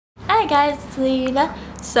Hi guys, it's Leda.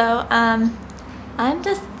 So, I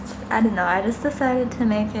don't know, I just decided to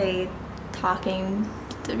make a talking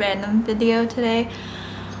random video today.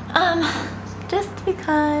 Just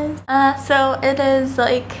because. So it is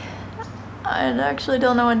like, I actually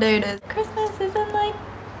don't know what day it is. Christmas is in like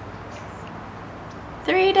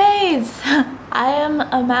 3 days. I am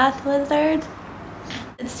a math wizard.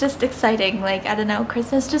 It's just exciting, like, I don't know,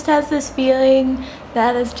 Christmas just has this feeling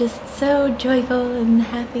that is just so joyful and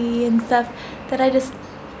happy and stuff that I just...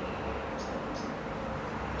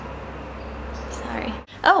 Sorry.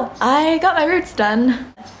 Oh, I got my roots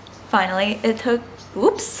done. Finally, it took...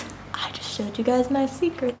 Oops! I just showed you guys my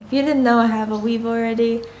secret. If you didn't know I have a weave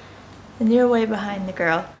already, then you're way behind the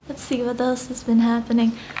girl. Let's see what else has been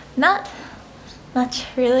happening. Not much,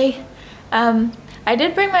 really. I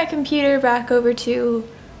did bring my computer back over to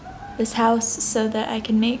this house so that I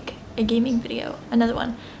can make a gaming video, another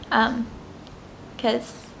one,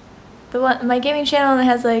 because my gaming channel only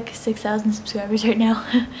has like 6,000 subscribers right now,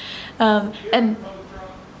 and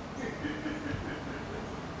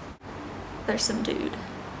there's some dude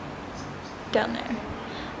down there.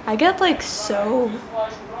 I get like so...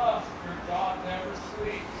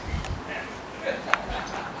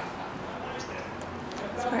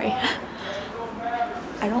 Sorry.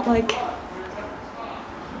 I don't like...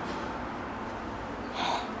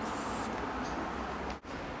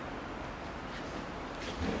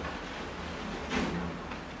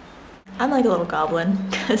 I'm like a little goblin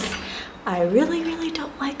because I really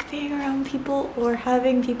don't like being around people or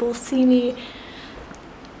having people see me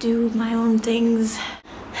do my own things.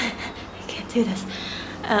 I can't do this.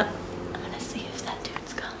 I'm gonna see if that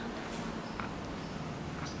dude's gone.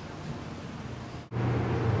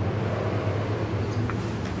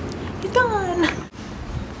 He's gone!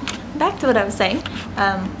 Back to what I was saying.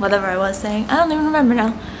 Whatever I was saying. I don't even remember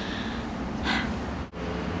now.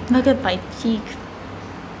 Look at my cheek.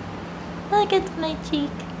 Look at my cheek.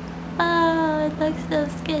 Oh, it looks so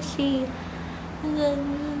sketchy.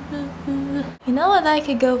 You know what I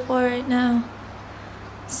could go for right now?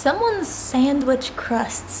 Someone's sandwich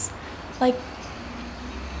crusts. Like,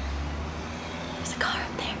 there's a car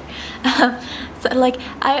up there. So like,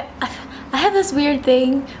 I have this weird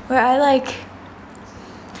thing where I like,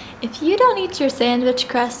 if you don't eat your sandwich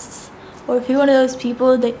crusts, or if you're one of those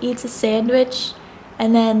people that eats a sandwich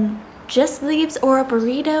and then just leaves, or a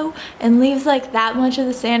burrito and leaves like that much of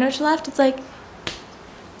the sandwich left, it's like,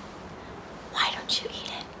 why don't you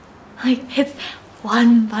eat it? Like, it's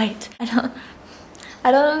one bite. I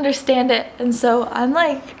don't understand it, and so I'm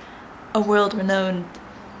like a world-renowned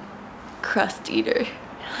crust eater.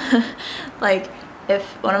 Like, if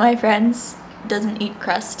one of my friends doesn't eat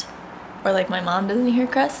crust, or like my mom doesn't eat her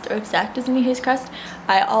crust, or if Zach doesn't eat his crust,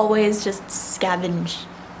 I always just scavenge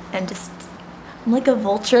and just, I'm like a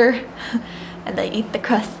vulture and I eat the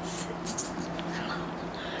crusts. It's just, I don't know,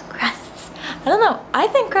 crusts. I don't know, I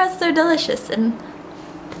think crusts are delicious, and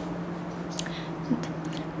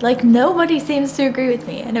like nobody seems to agree with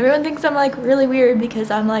me, and everyone thinks I'm like really weird because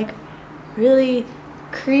I'm like really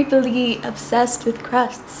creepily obsessed with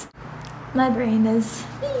crusts. My brain is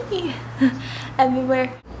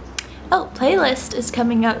everywhere. Oh, playlist is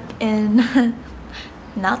coming up in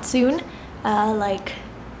not soon, like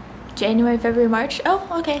January, February, March. Oh,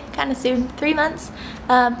 okay, kind of soon. 3 months.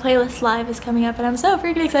 Playlist live is coming up, and I'm so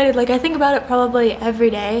freaking excited. Like, I think about it probably every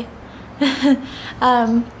day.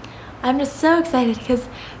 I'm just so excited because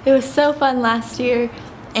it was so fun last year,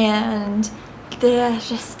 and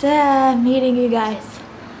just meeting you guys.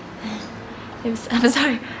 I'm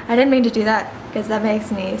sorry, I didn't mean to do that because that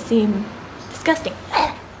makes me seem disgusting.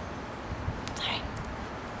 Sorry.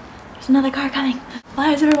 There's another car coming.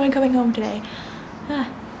 Why is everyone coming home today?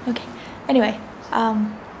 Okay. Anyway,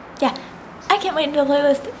 yeah, I can't wait until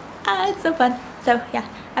playlist. It's so fun. So yeah,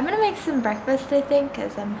 I'm gonna make some breakfast, I think,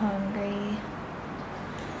 because I'm hungry.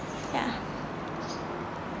 Yeah.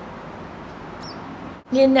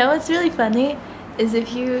 You know what's really funny is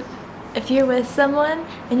if you're with someone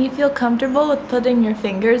and you feel comfortable with putting your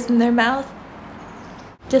fingers in their mouth,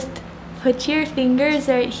 just put your fingers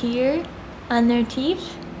right here on their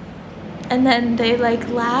teeth, and then they like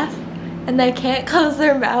laugh and they can't close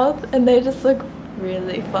their mouth and they just look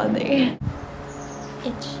really funny.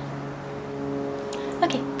 Itch.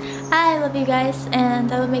 Okay, I love you guys,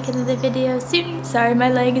 and I will make another video soon. Sorry, my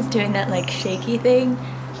leg is doing that like shaky thing.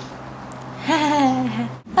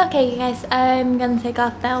 Okay, you guys, I'm gonna take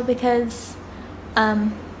off now because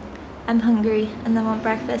I'm hungry and I want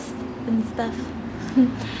breakfast and stuff.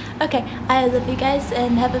 Okay, I love you guys,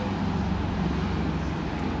 and have a...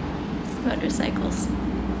 Motorcycles.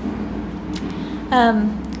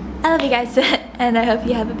 I love you guys, and I hope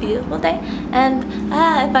you have a beautiful day. And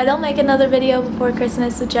if I don't make another video before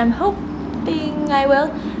Christmas, which I'm hoping I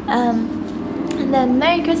will, and then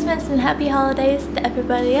Merry Christmas and Happy Holidays to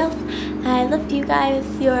everybody else. I love you guys.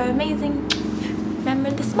 You're amazing.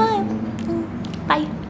 Remember to smile. Bye.